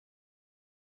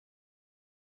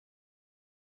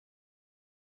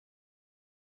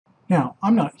Now,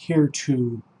 I'm not here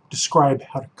to describe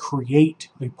how to create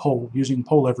a poll using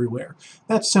PollEverywhere.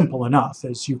 That's simple enough,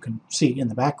 as you can see in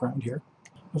the background here.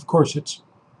 Of course, it's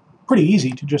pretty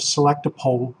easy to just select a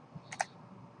poll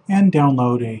and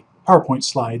download a PowerPoint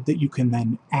slide that you can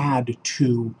then add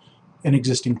to an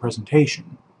existing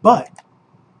presentation. But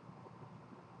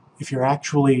if you're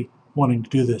actually wanting to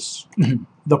do this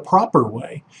the proper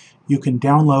way, you can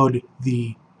download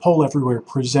the PollEverywhere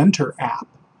Presenter app,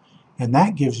 and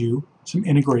that gives you some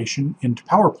integration into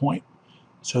PowerPoint,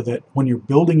 so that when you're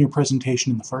building your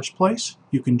presentation in the first place,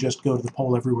 you can just go to the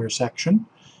PollEverywhere section.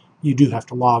 You do have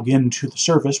to log into the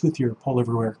service with your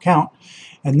PollEverywhere account,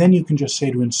 and then you can just say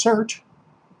to insert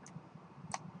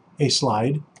a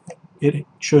slide. It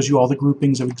shows you all the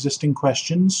groupings of existing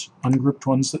questions, ungrouped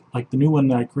ones like the new one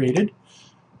that I created.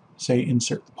 Say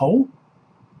insert the poll.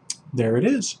 There it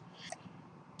is.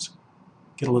 Let's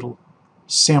get a little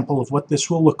sample of what this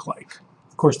will look like.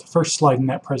 Of course, the first slide in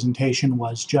that presentation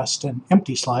was just an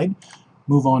empty slide.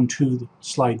 Move on to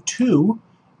slide 2,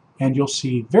 and you'll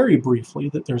see very briefly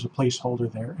that there's a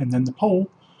placeholder there, and then the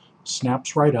poll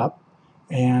snaps right up,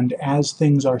 and as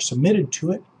things are submitted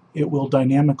to it, it will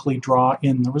dynamically draw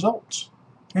in the results.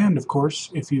 And of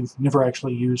course, if you've never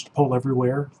actually used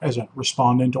PollEverywhere as a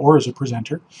respondent or as a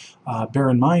presenter, bear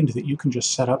in mind that you can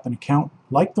just set up an account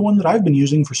like the one that I've been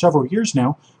using for several years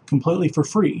now, completely for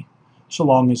free, so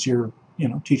long as you're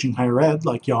teaching higher ed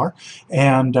like you are,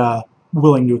 and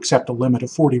willing to accept a limit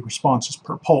of 40 responses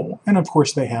per poll. And of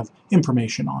course they have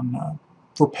information on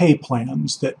for pay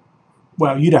plans that,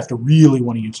 well, you'd have to really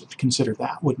want to use it to consider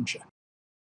that, wouldn't you?